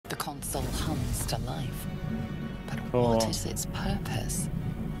console hums to life. But Cool. what is its purpose?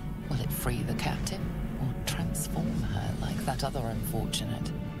 Will it free the captive or transform her like that other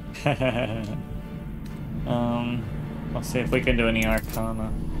unfortunate? Let's see if we can do any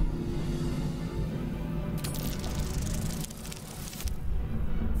Arcana.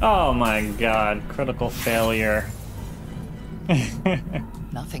 Oh my god, critical failure.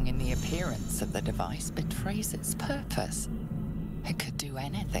 Nothing in the appearance of the device betrays its purpose. It could do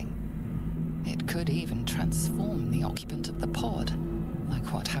anything. It could even transform the occupant of the pod,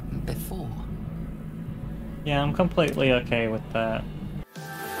 like what happened before. Yeah, I'm completely okay with that.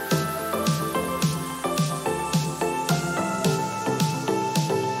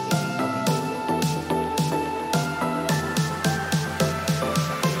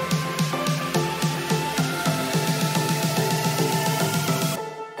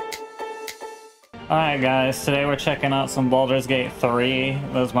 Alright guys, today we're checking out some Baldur's Gate 3.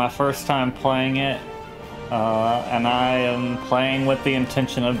 It was my first time playing it, and I am playing with the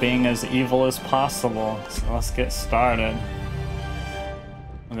intention of being as evil as possible. So let's get started.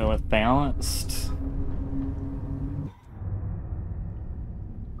 We'll go with balanced.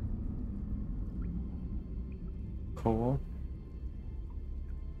 Cool.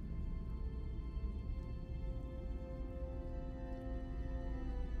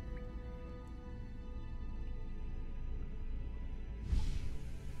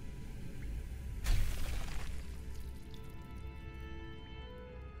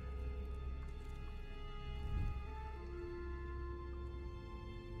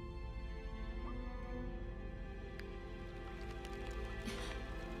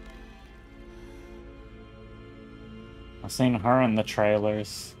 I've seen her in the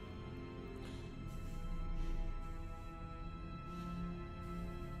trailers.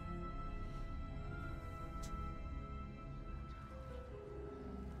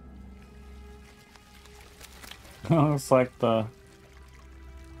 Looks like the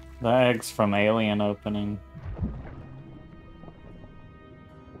eggs from Alien opening.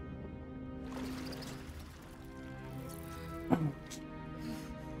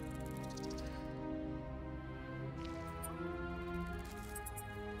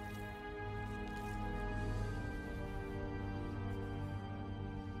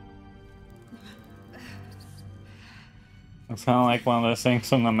 It's kind of like one of those things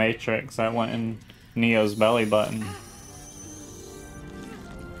from the Matrix that went in Neo's belly button.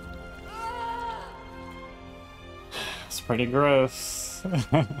 It's pretty gross.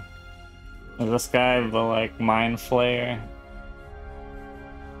 Is this guy the, like, mind flayer?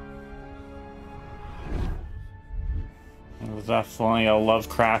 He's definitely a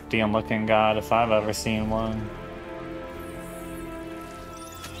Lovecraftian looking god if I've ever seen one.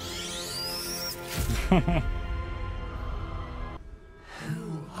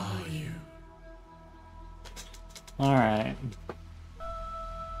 Alright.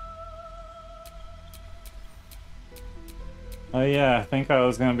 Oh yeah, I think I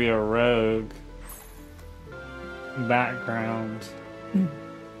was gonna be a rogue. Background.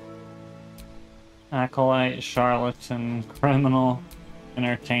 Acolyte, charlatan, criminal,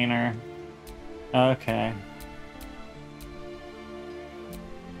 entertainer. Okay.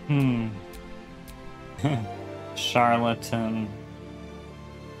 Charlatan.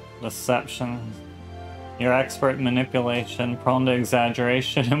 Deception. You're expert in manipulation, prone to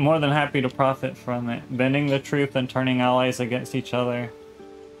exaggeration, and more than happy to profit from it. Bending the truth and turning allies against each other.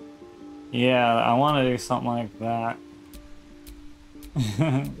 Yeah, I want to do something like that.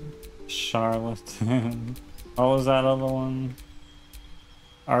 Charlatan. What was that other one?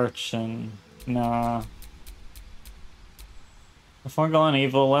 Archon. Nah. If we're going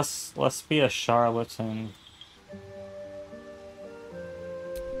evil, let's be a charlatan.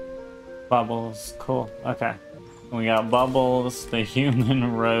 Bubbles, cool. Okay. We got Bubbles, the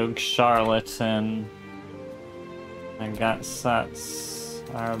human rogue charlatan. I got sets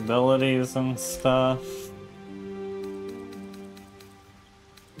our abilities and stuff.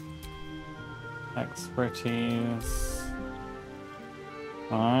 Expertise.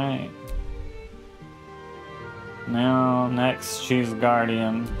 Alright. Now, next, choose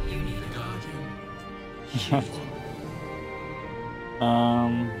Guardian. You need a guardian.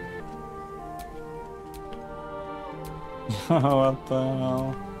 What the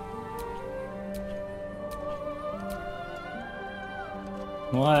hell?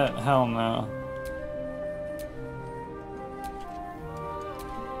 What? Hell no.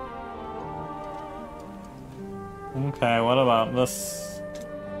 Okay, what about this?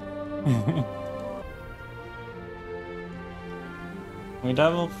 We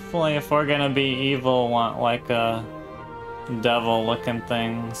definitely, if we're gonna be evil, want like a devil looking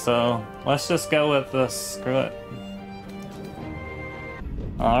thing, so let's just go with this. Screw it.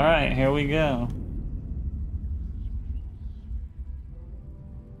 Alright, here we go.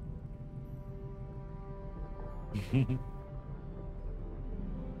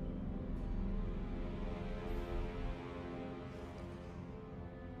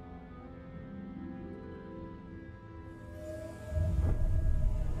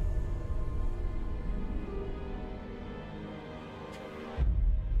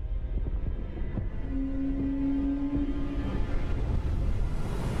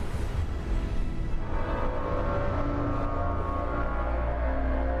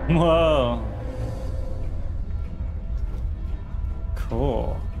 Whoa.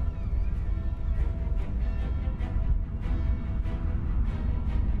 Cool.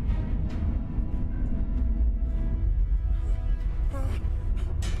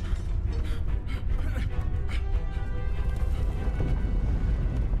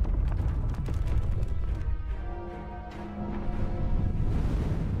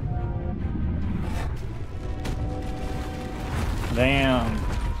 Damn.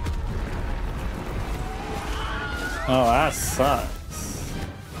 Oh, that sucks.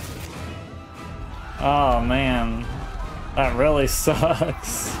 Oh man, that really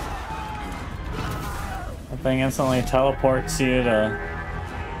sucks. That thing instantly teleports you to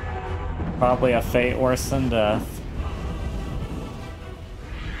probably a fate worse than death.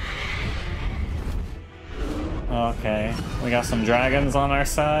 Okay, we got some dragons on our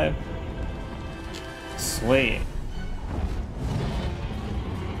side. Sweet.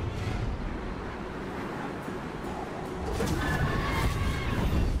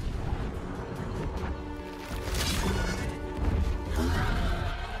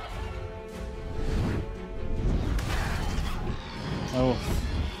 Oh.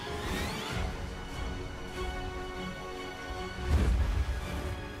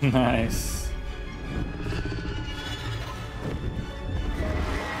 Nice.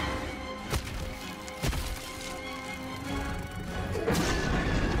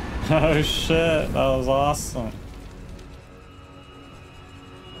 Oh shit, that was awesome.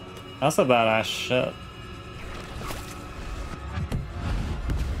 That's a badass shit.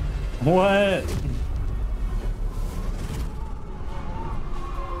 What?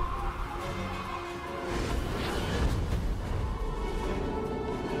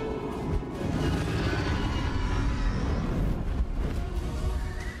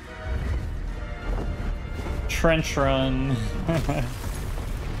 Trench run.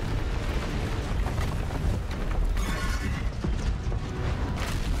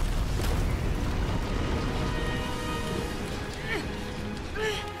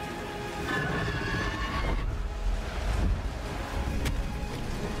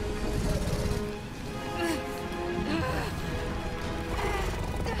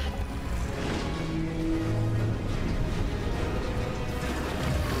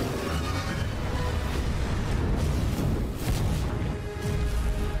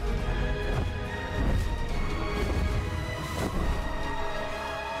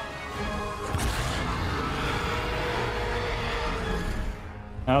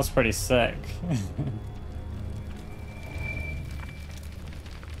 That was pretty sick.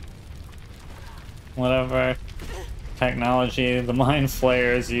 Whatever technology the Mind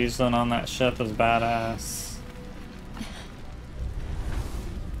Flayer is using on that ship is badass.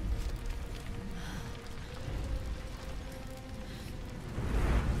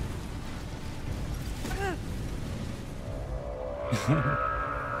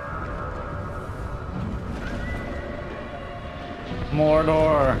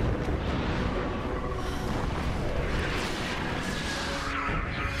 Mordor.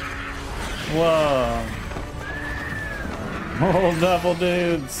 Whoa. Oh, devil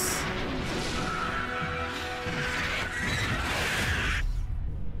dudes.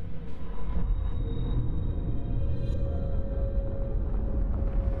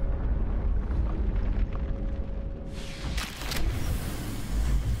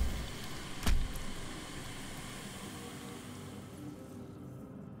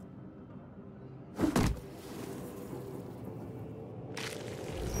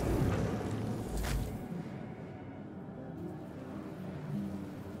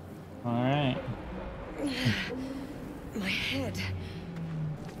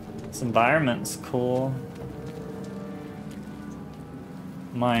 Environment's cool.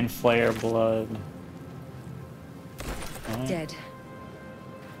 Mind Flayer blood. Right. Dead.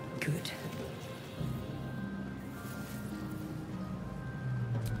 Good.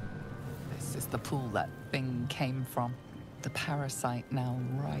 This is the pool that thing came from. The parasite now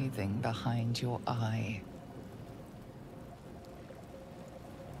writhing behind your eye.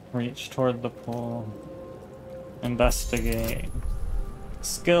 Reach toward the pool. Investigate.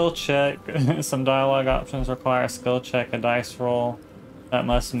 Skill check. Some dialogue options require a skill check, a dice roll that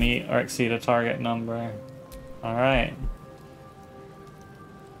must meet or exceed a target number. Alright.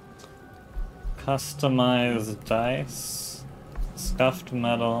 Customized dice. Scuffed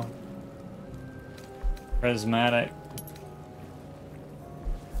metal. Prismatic.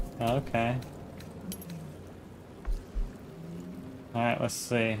 Okay. Alright, let's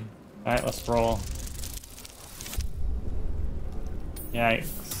see. Alright, let's roll.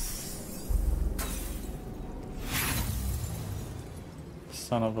 Yikes.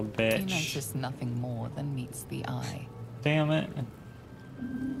 Son of a bitch. You notice nothing more than meets the eye. Damn it.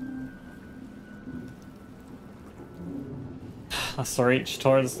 Let's reach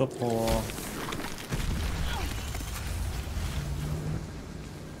towards the pool.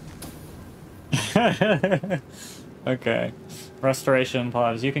 Okay. Restoration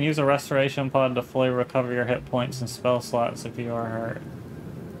pods. You can use a restoration pod to fully recover your hit points and spell slots if you are hurt.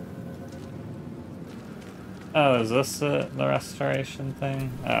 Oh, is this it? The restoration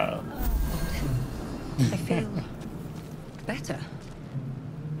thing? Oh. I feel better.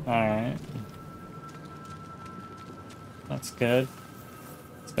 Alright. That's good.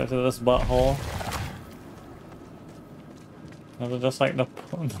 Let's go to this butthole. Those are just like the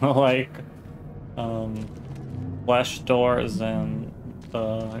flesh doors in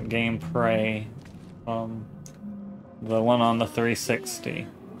the game Prey. The one on the 360.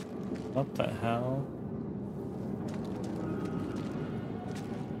 What the hell?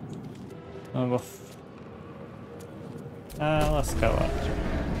 Let's go up.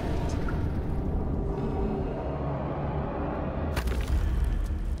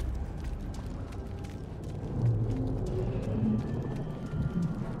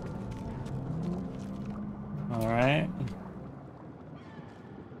 Alright.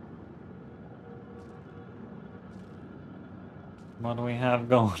 What do we have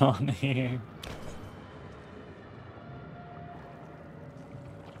going on here?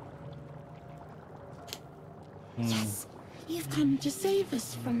 Yes, you've come to save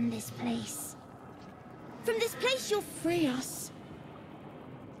us from this place. From this place you'll free us.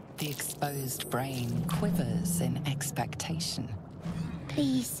 The exposed brain quivers in expectation.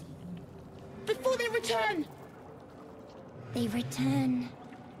 Please. Before they return. They return.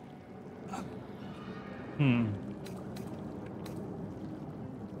 The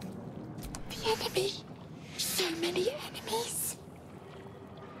enemy. So many enemies.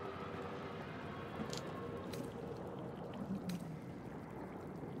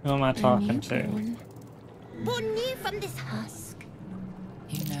 Who am I talking to? Born new from this husk.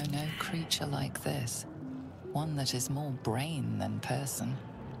 You know no creature like this. One that is more brain than person.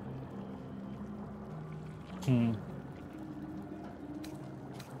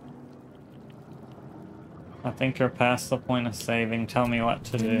 I think you're past the point of saving. Tell me what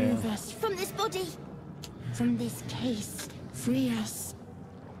to do. Remove us from this body. From this case. Free us.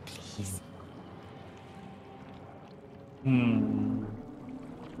 Please.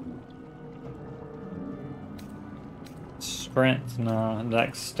 Strength, no.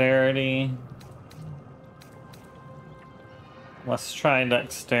 Dexterity. Let's try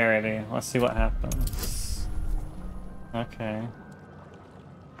dexterity. Let's see what happens. Okay.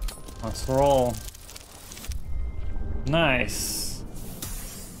 Let's roll. Nice.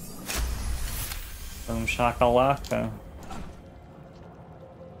 Boom shakalaka.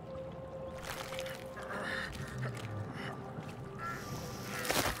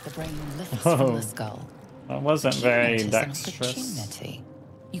 The brain lifts from the skull. That wasn't very Here is an dexterous. opportunity.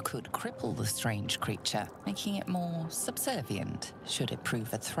 You could cripple the strange creature, making it more subservient, should it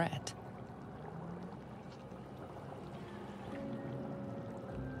prove a threat.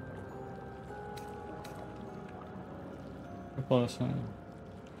 Cripple this one.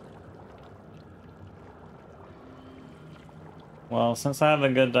 Well, since I have a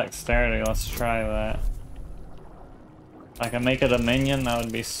good dexterity, let's try that. If I can make it a minion, that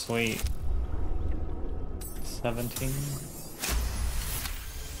would be sweet. 17.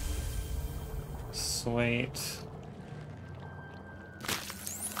 Sweet.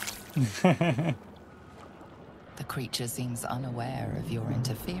 The creature seems unaware of your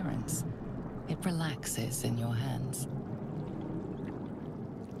interference. It relaxes in your hands.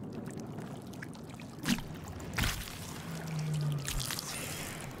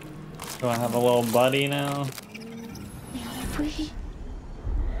 Do I have a little buddy now? We are free.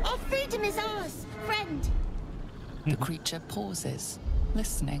 Our freedom is ours, friend. The creature pauses,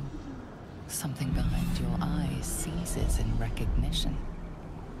 listening. Something behind your eyes seizes in recognition.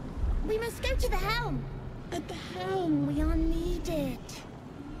 We must go to the helm. At the helm, we are needed.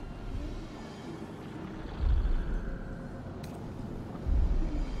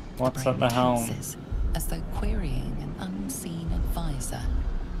 What's at brain the helm? tenses, as though querying an unseen advisor.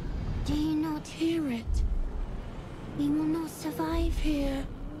 Do you not hear it? We will not survive here.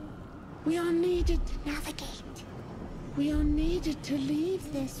 We are needed to navigate. We are needed to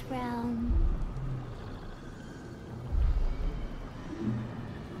leave this realm.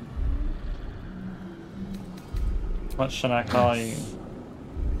 What should I call you?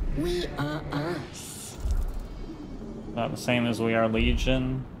 We are us. About the same as we are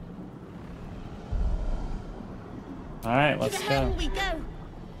Legion. Alright, let's to the go. helm we go.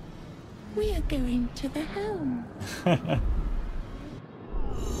 We are going to the helm.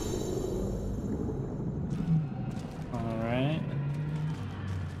 Alright.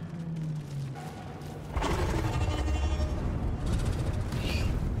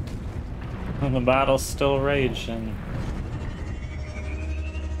 And the battle's still raging.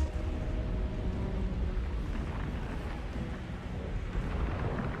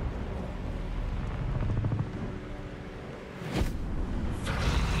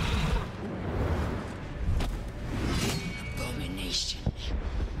 Abomination.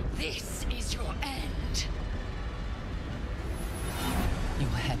 This is your end. Your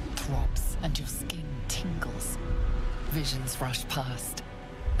head throbs and your skin tingles. Visions rush past.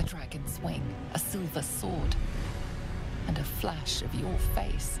 A dragon's wing, a silver sword, and a flash of your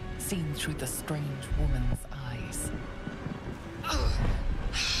face seen through the strange woman's eyes. Ugh.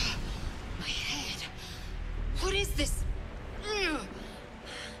 My head. What is this? Ugh.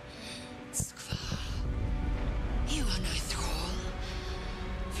 Skvar. You are no thrall.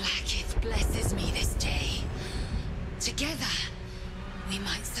 Vlaakith blesses me this day. Together, we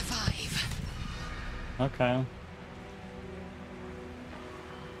might survive. Okay.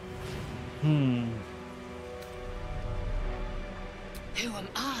 Who am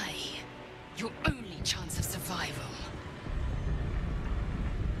I? Your only chance of survival.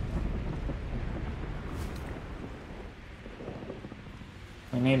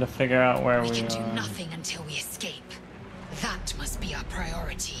 We need to figure out where We we can do are. nothing until we escape. That must be our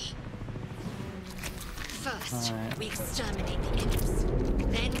priority. First, Alright. we exterminate the imps.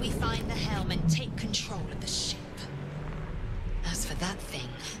 Then we find the helm and take control of the ship. As for that thing,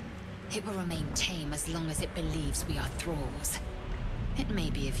 it will remain tame as long as it believes we are thralls. It may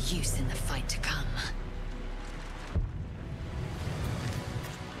be of use in the fight to come.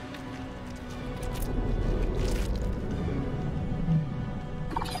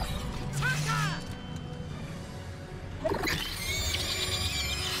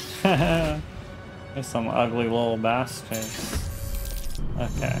 There's some ugly little bastards.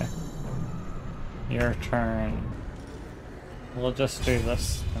 Okay. Your turn. We'll just do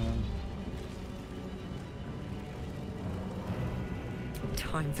this then.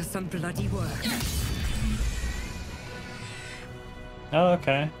 Time for some bloody work. Oh,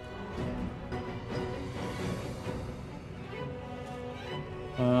 okay.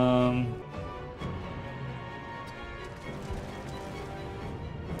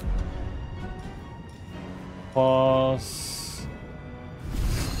 Pause.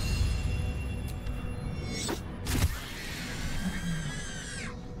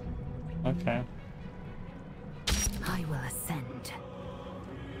 Okay. I will ascend.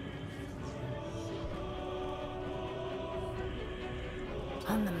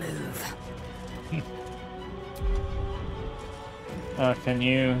 On the move. Can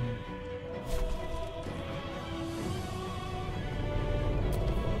you...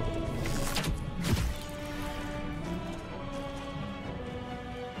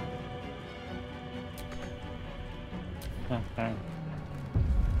 Okay.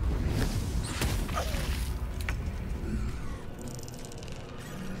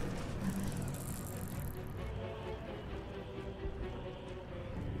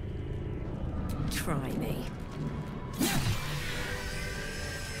 Try me.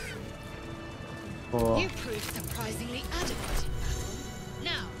 Cool. You proved surprisingly adequate in battle.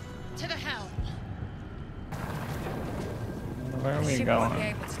 Now, to the helm. Where are we Ship won't be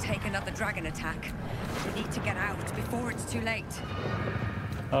going? able to take another dragon attack. We need to get out before it's too late.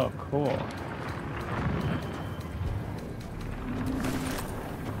 Oh, cool.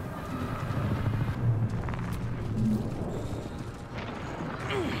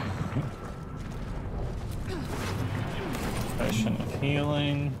 Potion of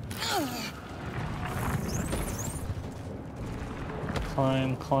healing.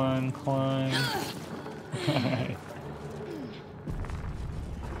 Climb, climb, climb. Alright.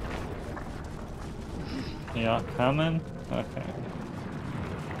 Y'all coming? Okay.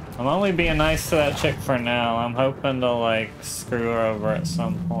 I'm only being nice to that chick for now. I'm hoping to, like, screw her over at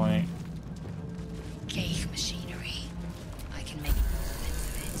some point. Cave machinery. I can make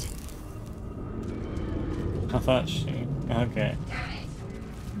sense of it. I thought she... Okay.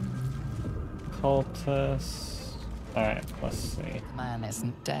 Cultist... Alright, let's see. The man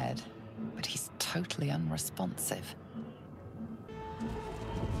isn't dead, but he's totally unresponsive.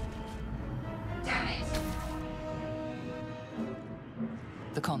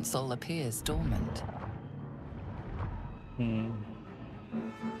 The console appears dormant. The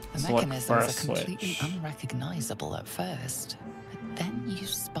Select mechanisms are first completely switch. unrecognizable at first, but then you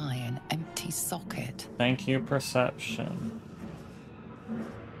spy an empty socket. Thank you, perception.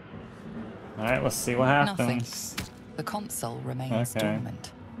 Alright, let's see what happens. Nothing. The console remains Okay.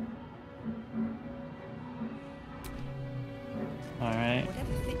 dormant. Alright.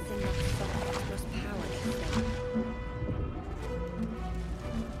 Whatever fits in that socket must power this thing.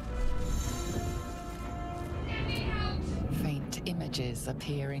 Faint images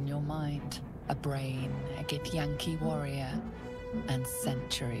appear in your mind. A brain, a Githyanki warrior, and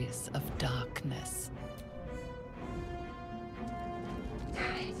centuries of darkness.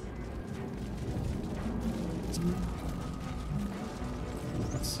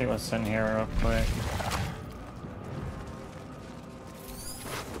 Let's see what's in here real quick.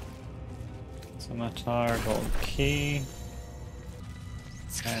 Scimitar, gold key.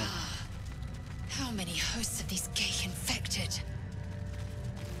 Okay. How many hosts of these gay infected?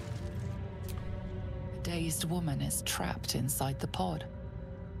 A dazed woman is trapped inside the pod.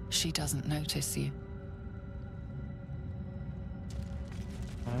 She doesn't notice you.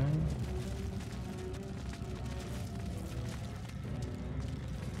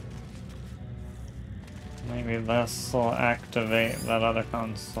 Maybe this will activate that other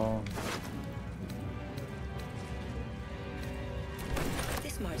console.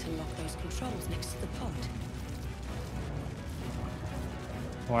 This might unlock those controls next to the pod.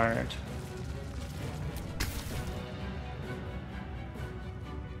 Word.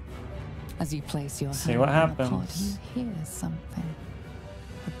 As you place your See hand what on the pod, happens. you hear something.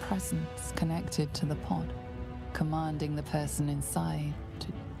 A presence connected to the pod, commanding the person inside to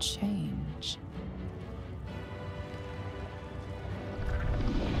change.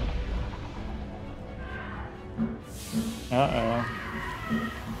 Uh-oh.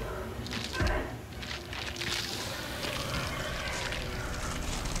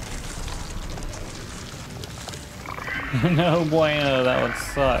 No bueno, that would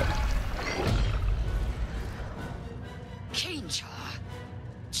suck. Change her.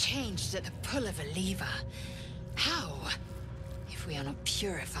 Changed at the pull of a lever. How? If we are not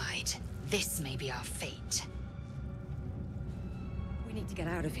purified, this may be our fate. We need to get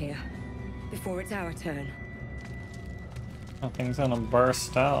out of here before it's our turn. Nothing's gonna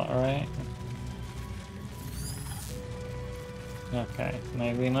burst out, right? Okay,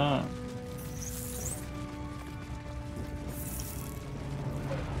 maybe not.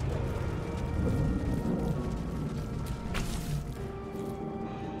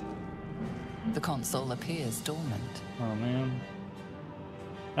 The console appears dormant. Oh man.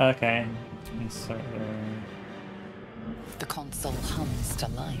 Okay. Insert. The console hums to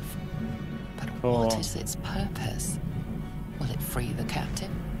life. But Cool. what is its purpose? Will it free the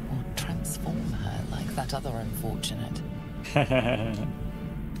captive or transform her like that other unfortunate?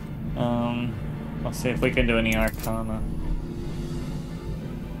 Let's see if we can do any arcana.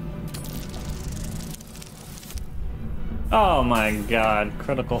 Oh my god,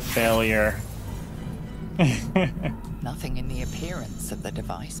 critical failure. Nothing in the appearance of the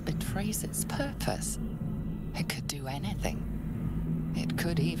device betrays its purpose. It could do anything. It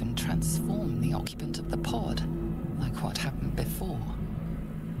could even transform the occupant of the pod, like what happened before.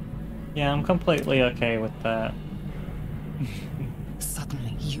 Yeah, I'm completely okay with that.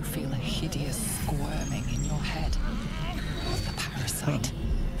 Suddenly, you feel a hideous squirming in your head. The parasite.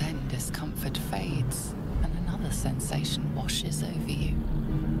 Then discomfort fades, and another sensation washes over you.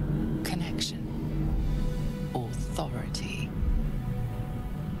 Connection. Authority.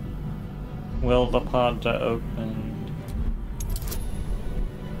 Will the pod to open?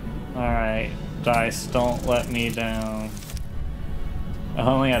 Alright, dice, don't let me down. I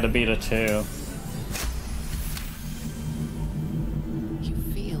only had to beat a 2. You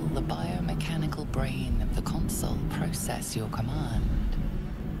feel the biomechanical brain of the console process your command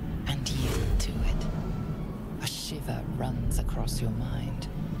and yield to it. A shiver runs across your mind.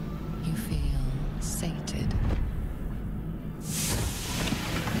 You feel sated.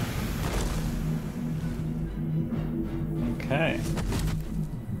 Okay.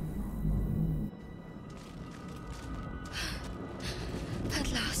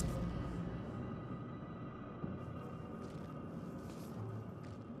 At last.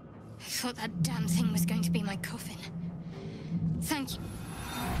 I thought that damn thing was going to be my coffin. Thank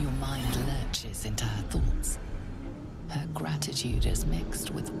you. Your mind lurches into her thoughts. Her gratitude is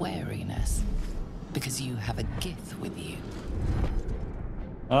mixed with wariness, because you have a Gith with you.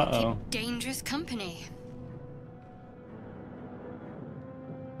 Uh-oh. Dangerous company.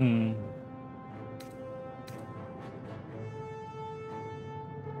 Hmm.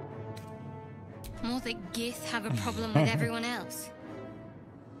 More that Gith have a problem with everyone else.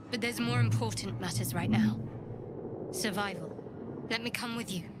 But there's more important matters right now. Survival. Let me come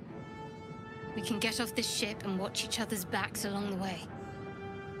with you. We can get off this ship and watch each other's backs along the way.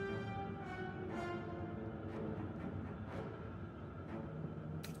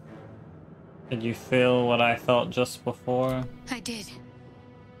 Did you feel what I felt just before? I did.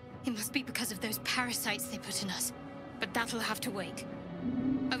 It must be because of those parasites they put in us. But that'll have to wait.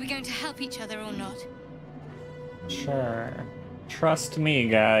 Are we going to help each other or not? Sure. Trust me,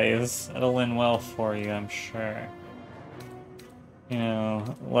 guys. It'll end well for you, I'm sure. You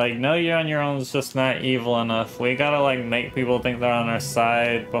know, like, know you're on your own is just not evil enough. We gotta, like, make people think they're on our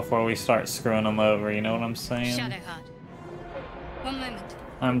side before we start screwing them over, you know what I'm saying? Shadowheart. One moment.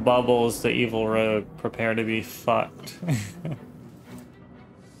 I'm Bubbles, the evil rogue. Prepare to be fucked.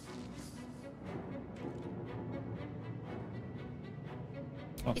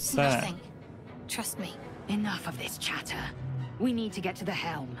 What's It's that? nothing. Trust me. Enough of this chatter. We need to get to the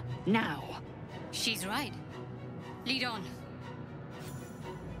helm. Now. She's right. Lead on.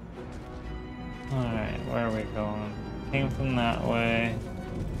 Alright, where are we going? Came from that way.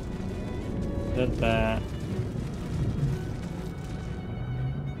 Did that.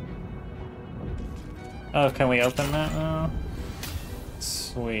 Oh, can we open that now?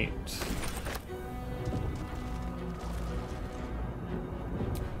 Sweet.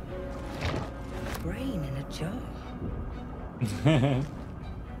 Brain in a jar.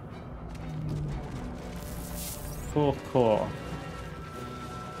 Cool, cool.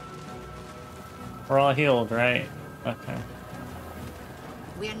 We're all healed, right? Okay.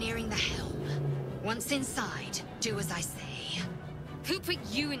 We are nearing the helm. Once inside, do as I say. Who put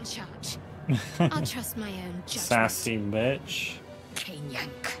you in charge? I'll trust my own judgment. Sassy bitch. Cane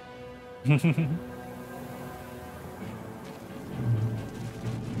yank.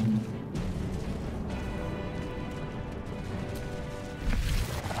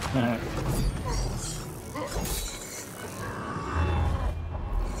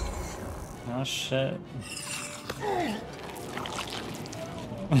 Oh shit.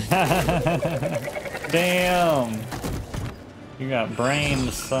 Damn! You got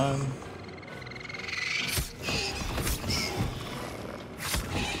brains, son.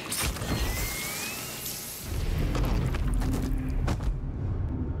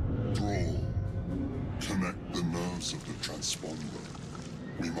 Thrall, connect the nerves of the transponder.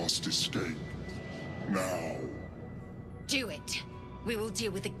 We must escape. Now. Do it. We will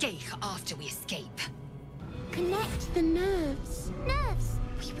deal with the Geich after we escape. Connect the nerves. Nerves.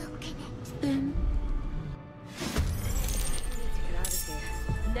 We will connect them. Get out of here.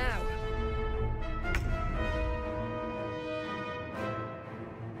 Now.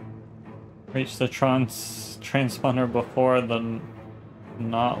 Reach the transponder before the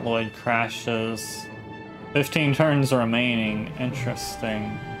Nautiloid crashes. 15 turns remaining.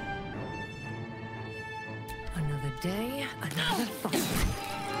 Interesting. Another day, another fight.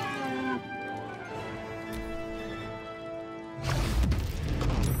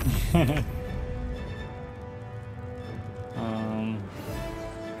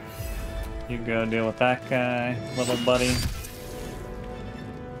 You go deal with that guy, little buddy.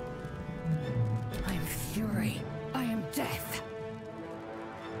 I am fury. I am death.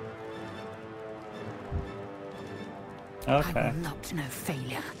 I Okay. will not know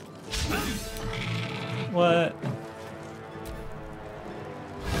failure. What?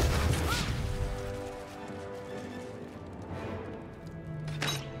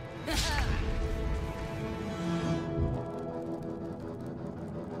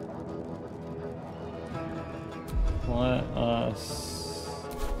 Let us...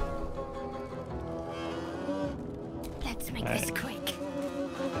 Let's make this quick.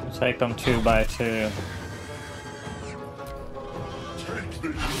 take them 2 by 2. Take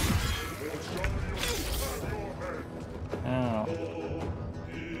this. Ow.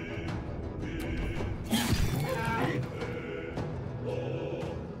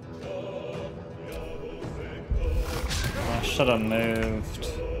 I should have moved.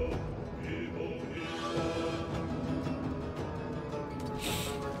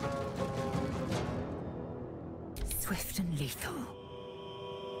 Swift and lethal.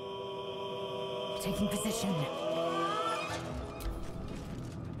 Taking position.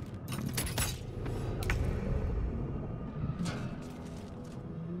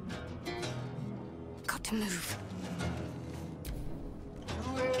 to move.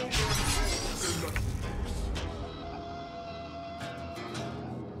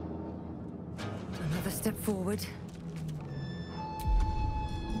 Another step forward.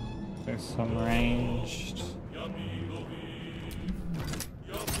 There's some ranged.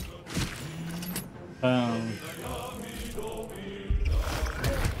 Boom.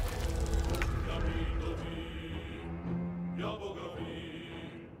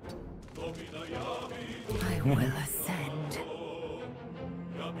 I will ascend.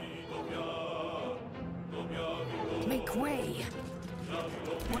 Make way.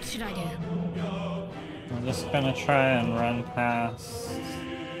 What should I do? I'm just gonna try and run past.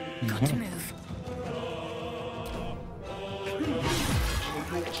 Got to move.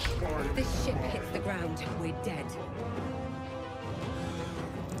 If this ship hits the ground, we're dead.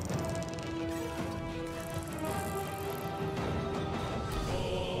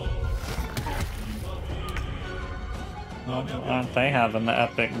 Aren't they having the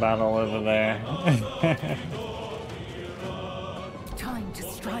epic battle over there? Time to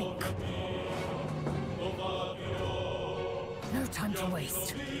strike. No time to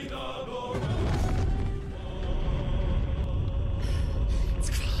waste.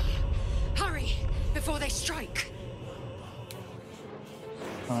 Hurry, before they strike.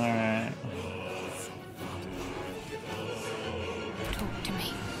 Alright. Talk to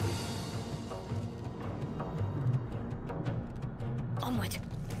me. Onward.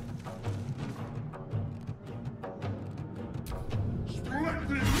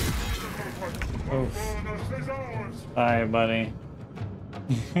 Oof. Sorry, buddy.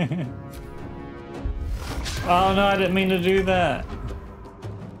 Oh no, I didn't mean to do that.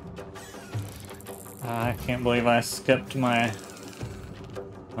 I can't believe I skipped my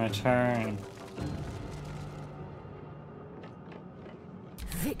turn.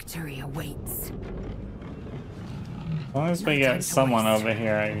 Victory awaits. As long as we get someone over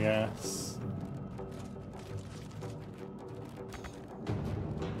here, I guess.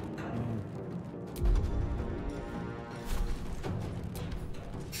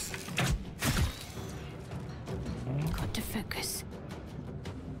 Got to focus.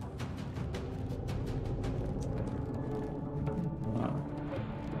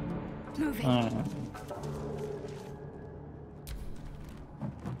 Move it.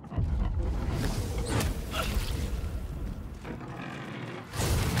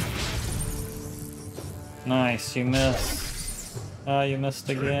 Nice, you missed. Oh, you missed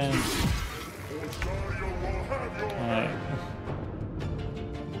again. Alright.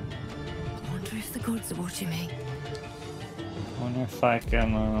 I wonder if the gods are watching me. Wonder if I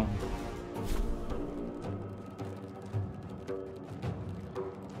can,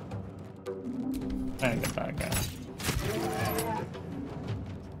 I get that guy.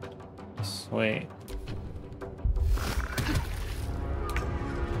 Sweet.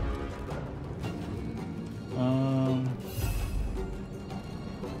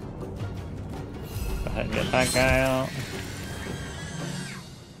 Go ahead and get that guy out.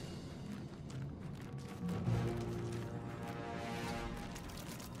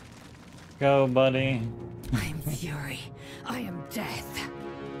 Go, buddy. I am fury. I am death.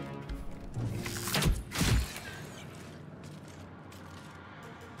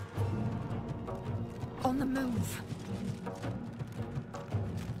 On the move.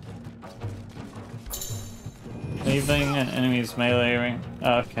 Leaving an enemy's melee ring.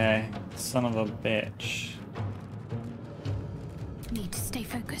 Okay. Son of a bitch. Need to stay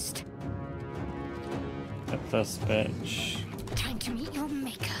focused. Get this bitch. Time to meet your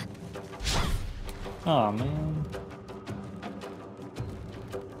maker. Oh man.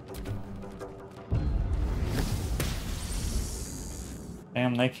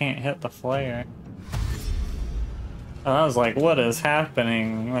 Damn, they can't hit the flare. I was like, what is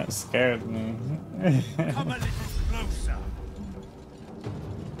happening? That scared me. Come a little closer.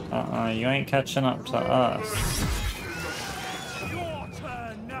 You ain't catching up to us. Your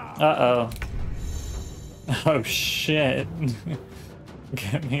turn now. Uh-oh. Oh shit.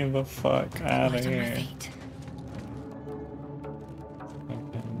 Get me the fuck out of Right on my here. feet.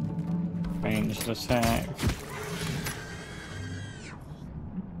 Okay. Ranged attack.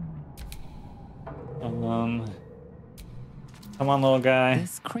 Come on, little guy.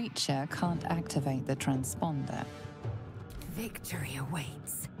 This creature can't activate the transponder. Victory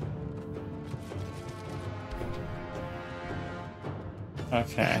awaits.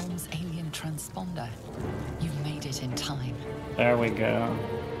 Okay, Helm's alien transponder. You made it in time. there we go.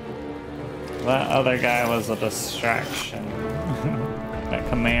 That other guy was a distraction. That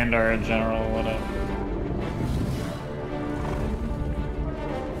commander or general, whatever.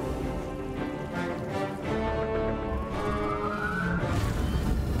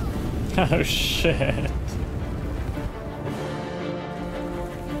 Oh shit.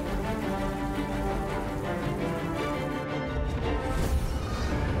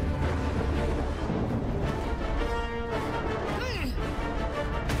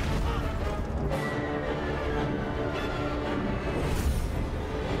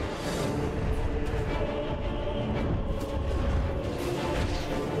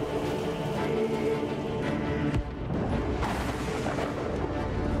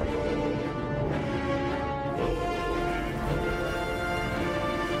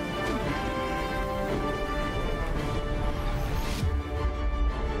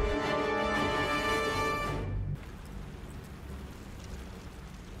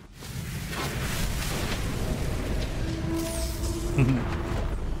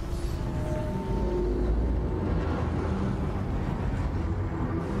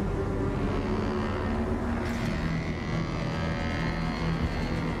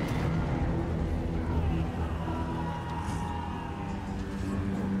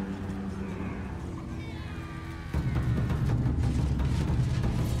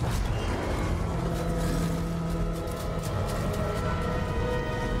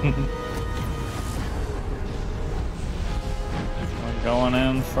 We're going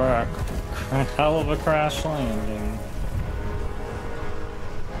in for a hell of a crash landing.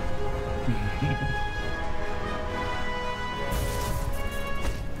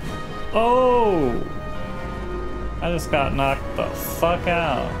 Oh! I just got knocked the fuck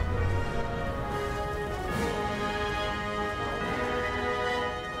out.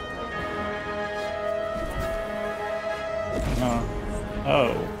 Oh.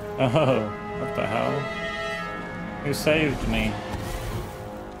 Oh. Oh. What the hell? Who saved me?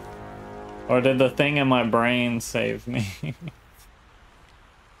 Or did the thing in my brain save me?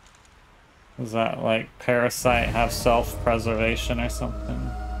 Does that, like, parasite have self-preservation or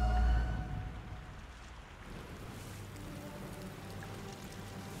something?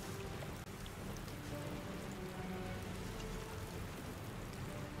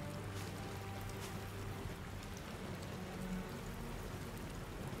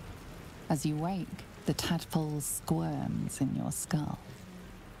 As you wake, the tadpole squirms in your skull.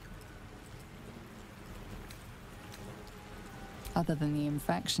 Other than the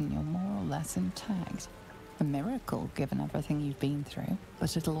infection, you're more or less intact. A miracle, given everything you've been through,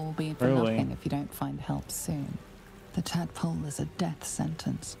 but it'll all be for nothing if you don't find help soon. The tadpole is a death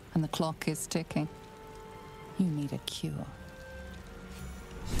sentence, and the clock is ticking. You need a cure.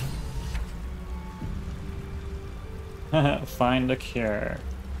 Find a cure.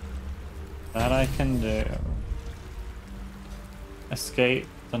 That I can do. Escape,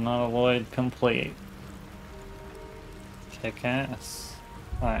 but not avoid complete. Kick ass.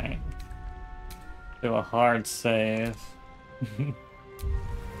 Alright. Do a hard save.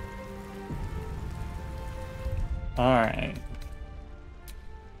 Alright.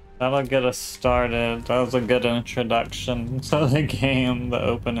 That'll get us started. That was a good introduction to the game, the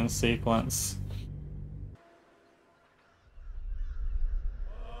opening sequence.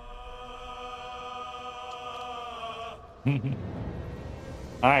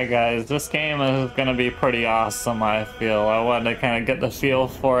 Alright guys, this game is gonna be pretty awesome, I feel. I wanted to kind of get the feel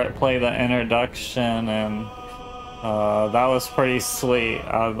for it, play the introduction, and that was pretty sweet.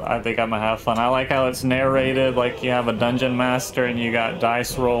 I think I'm gonna have fun. I like how it's narrated, like you have a dungeon master and you got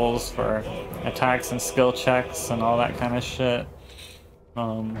dice rolls for attacks and skill checks and all that kind of shit.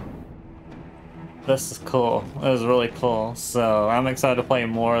 This is cool. It was really cool. So I'm excited to play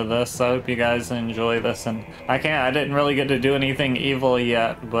more of this. I hope you guys enjoy this. And I didn't really get to do anything evil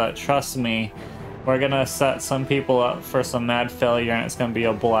yet, but trust me, we're gonna set some people up for some mad failure and it's gonna be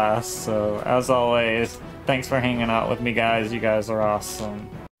a blast. So as always, thanks for hanging out with me guys. You guys are awesome.